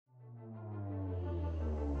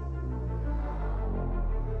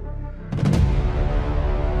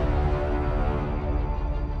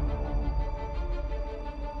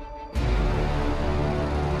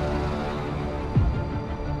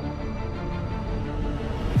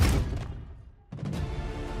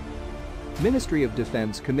Ministry of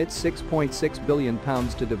Defense commits £6.6 billion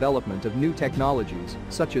to development of new technologies,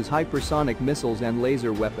 such as hypersonic missiles and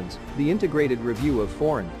laser weapons. The Integrated Review of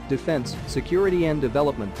Foreign, Defense, Security and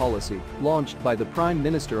Development Policy, launched by the Prime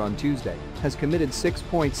Minister on Tuesday, has committed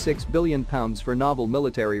 £6.6 billion for novel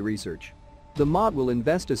military research. The MOD will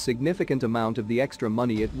invest a significant amount of the extra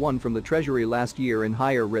money it won from the Treasury last year in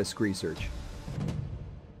higher risk research.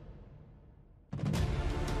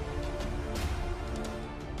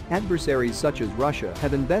 Adversaries such as Russia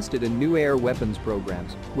have invested in new air weapons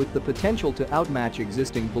programs with the potential to outmatch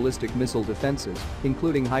existing ballistic missile defenses,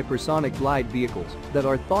 including hypersonic glide vehicles that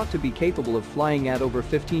are thought to be capable of flying at over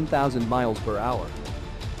 15,000 miles per hour.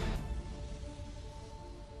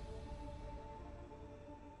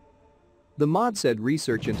 The MOD said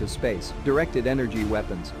research into space, directed energy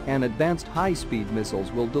weapons, and advanced high-speed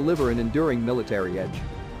missiles will deliver an enduring military edge.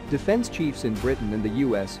 Defense chiefs in Britain and the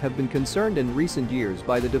US have been concerned in recent years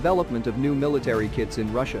by the development of new military kits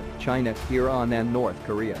in Russia, China, Iran and North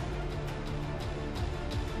Korea.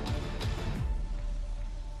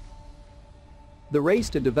 The race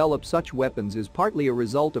to develop such weapons is partly a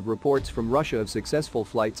result of reports from Russia of successful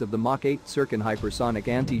flights of the Mach 8 Sircon hypersonic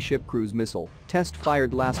anti-ship cruise missile, test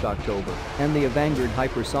fired last October, and the Vanguard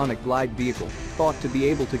hypersonic glide vehicle, thought to be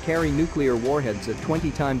able to carry nuclear warheads at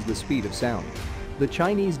 20 times the speed of sound. The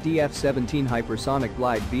Chinese DF-17 hypersonic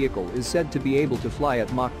glide vehicle is said to be able to fly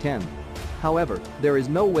at Mach 10. However, there is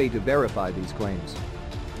no way to verify these claims.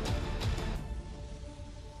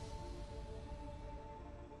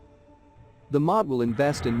 The MOD will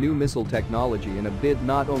invest in new missile technology in a bid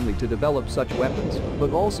not only to develop such weapons,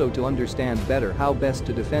 but also to understand better how best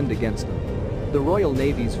to defend against them. The Royal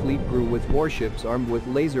Navy's fleet grew with warships armed with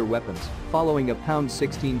laser weapons, following a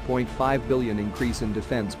 £16.5 billion increase in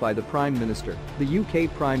defence by the Prime Minister. The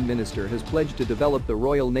UK Prime Minister has pledged to develop the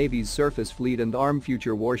Royal Navy's surface fleet and arm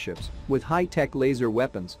future warships with high-tech laser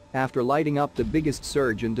weapons after lighting up the biggest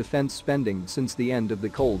surge in defence spending since the end of the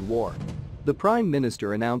Cold War. The Prime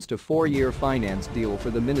Minister announced a 4-year finance deal for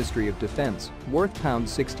the Ministry of Defence, worth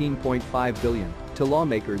 £16.5 billion, to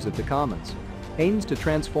lawmakers at the Commons. Aims to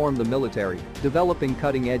transform the military, developing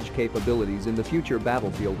cutting-edge capabilities in the future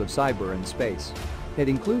battlefield of cyber and space. It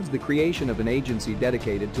includes the creation of an agency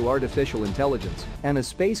dedicated to artificial intelligence and a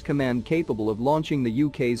space command capable of launching the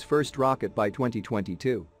UK's first rocket by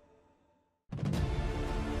 2022.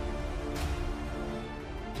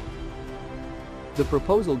 The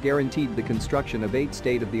proposal guaranteed the construction of 8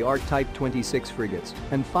 state-of-the-art Type 26 frigates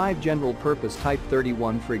and 5 general-purpose Type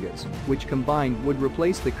 31 frigates, which combined would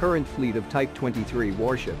replace the current fleet of Type 23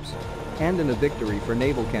 warships. And in a victory for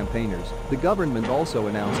naval campaigners, the government also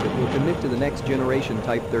announced it will commit to the next-generation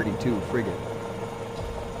Type 32 frigate.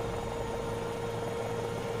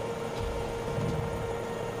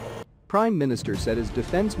 Prime Minister said his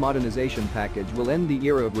defense modernization package will end the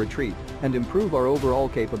era of retreat and improve our overall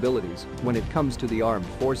capabilities when it comes to the armed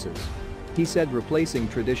forces. He said replacing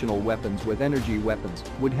traditional weapons with energy weapons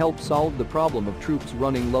would help solve the problem of troops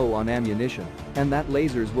running low on ammunition, and that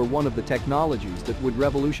lasers were one of the technologies that would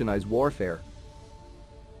revolutionize warfare.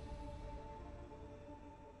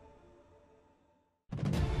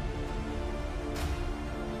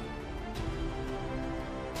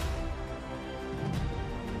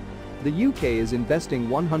 The UK is investing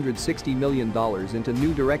 $160 million into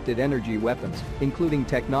new directed energy weapons, including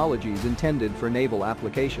technologies intended for naval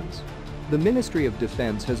applications. The Ministry of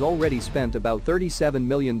Defence has already spent about $37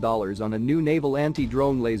 million on a new naval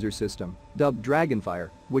anti-drone laser system, dubbed Dragonfire,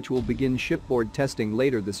 which will begin shipboard testing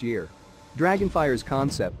later this year. Dragonfire's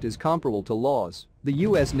concept is comparable to LAWS, the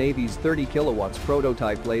US Navy's 30 kilowatts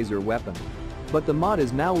prototype laser weapon. But the MOD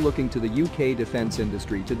is now looking to the UK defence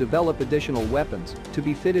industry to develop additional weapons to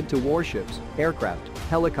be fitted to warships, aircraft,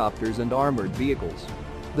 helicopters and armoured vehicles.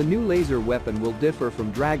 The new laser weapon will differ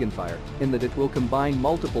from Dragonfire in that it will combine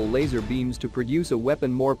multiple laser beams to produce a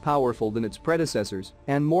weapon more powerful than its predecessors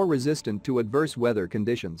and more resistant to adverse weather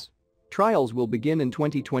conditions. Trials will begin in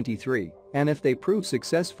 2023, and if they prove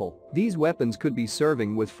successful, these weapons could be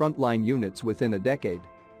serving with frontline units within a decade.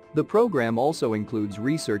 The program also includes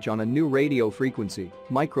research on a new radio frequency,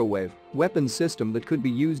 microwave, weapons system that could be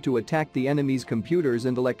used to attack the enemy's computers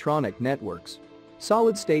and electronic networks.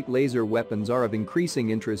 Solid-state laser weapons are of increasing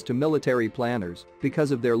interest to military planners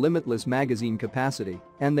because of their limitless magazine capacity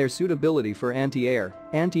and their suitability for anti-air,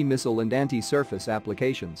 anti-missile and anti-surface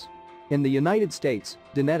applications. In the United States,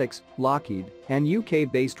 Dynetics, Lockheed, and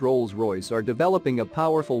UK-based Rolls-Royce are developing a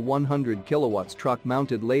powerful 100 kilowatts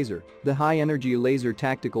truck-mounted laser, the High-Energy Laser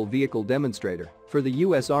Tactical Vehicle Demonstrator, for the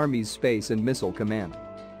US Army's Space and Missile Command.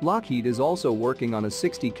 Lockheed is also working on a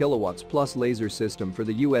 60 kilowatts plus laser system for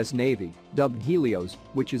the US Navy, dubbed Helios,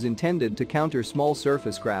 which is intended to counter small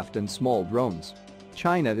surface craft and small drones.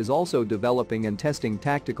 China is also developing and testing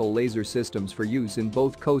tactical laser systems for use in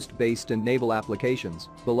both coast-based and naval applications,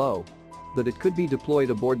 below. That it could be deployed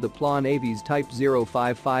aboard the PLA Navy's Type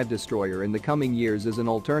 055 destroyer in the coming years as an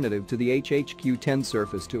alternative to the HHQ-10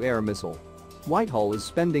 surface-to-air missile. Whitehall is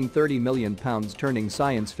spending £30 million turning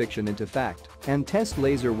science fiction into fact, and test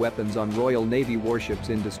laser weapons on Royal Navy warships.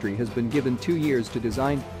 Industry has been given 2 years to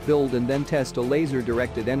design, build and then test a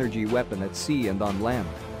laser-directed energy weapon at sea and on land.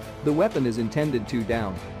 The weapon is intended to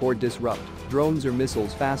down, or disrupt, drones or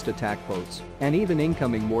missiles, fast attack boats, and even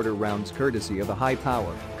incoming mortar rounds courtesy of a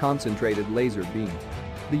high-power, concentrated laser beam.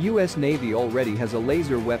 The US Navy already has a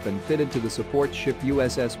laser weapon fitted to the support ship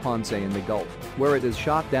USS Ponce in the Gulf, where it has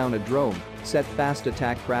shot down a drone, set fast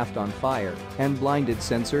attack craft on fire, and blinded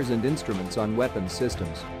sensors and instruments on weapons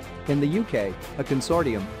systems. In the UK, a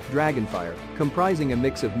consortium, Dragonfire, comprising a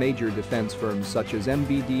mix of major defense firms such as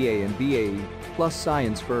MBDA and BAE, plus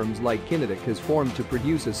science firms like Kinetic, has formed to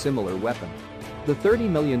produce a similar weapon. The £30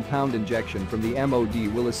 million injection from the MOD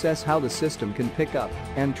will assess how the system can pick up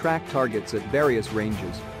and track targets at various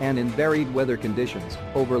ranges and in varied weather conditions,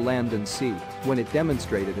 over land and sea, when it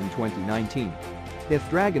demonstrated in 2019. If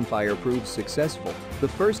Dragonfire proves successful, the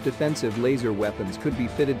first defensive laser weapons could be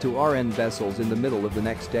fitted to RN vessels in the middle of the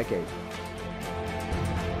next decade.